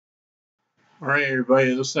Alright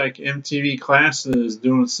everybody, it looks like MTV Classic is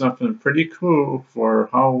doing something pretty cool for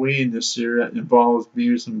Halloween this year that involves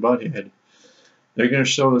Beavis and Butt-head. They're going to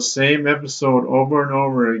show the same episode over and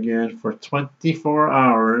over again for 24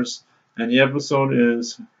 hours, and the episode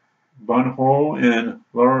is Bunhole and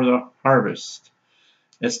Laura the Harvest.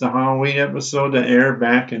 It's the Halloween episode that aired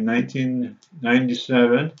back in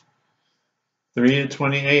 1997.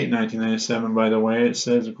 3/28, 1997, by the way, it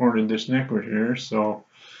says according to this network here, so...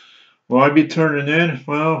 Will I be turning in?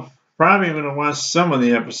 Well, probably going to watch some of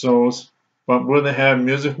the episodes, but will they have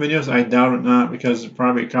music videos? I doubt it not because it's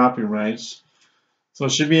probably copyrights. So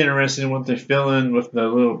it should be interesting what they fill in with the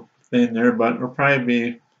little thing there, but it'll probably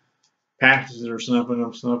be packages or something.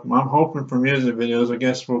 I'm hoping for music videos. I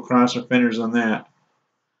guess we'll cross our fingers on that.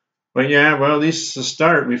 But yeah, well, at least to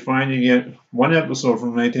start, we find you get one episode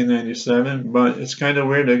from 1997, but it's kind of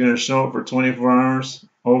weird they're going to show it for 24 hours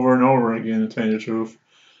over and over again, to tell you the truth.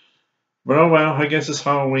 But oh well, I guess it's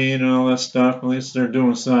Halloween and all that stuff. At least they're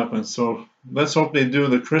doing something. So let's hope they do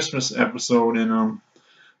the Christmas episode in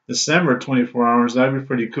December 24 hours. That'd be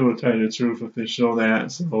pretty cool, to tell you the truth, if they show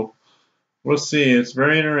that. So we'll see. It's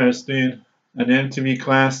very interesting. An MTV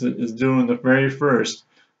Classic is doing the very first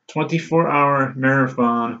 24-hour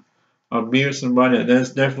marathon of Beavis and Butt-head.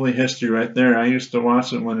 That's definitely history right there. I used to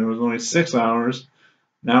watch it when it was only 6 hours.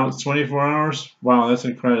 Now it's 24 hours. Wow, that's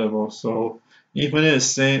incredible. So even if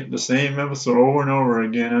it's the same episode over and over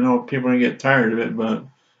again, I know people are going to get tired of it, but at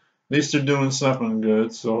least they're doing something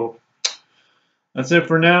good. So that's it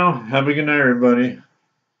for now. Have a good night, everybody.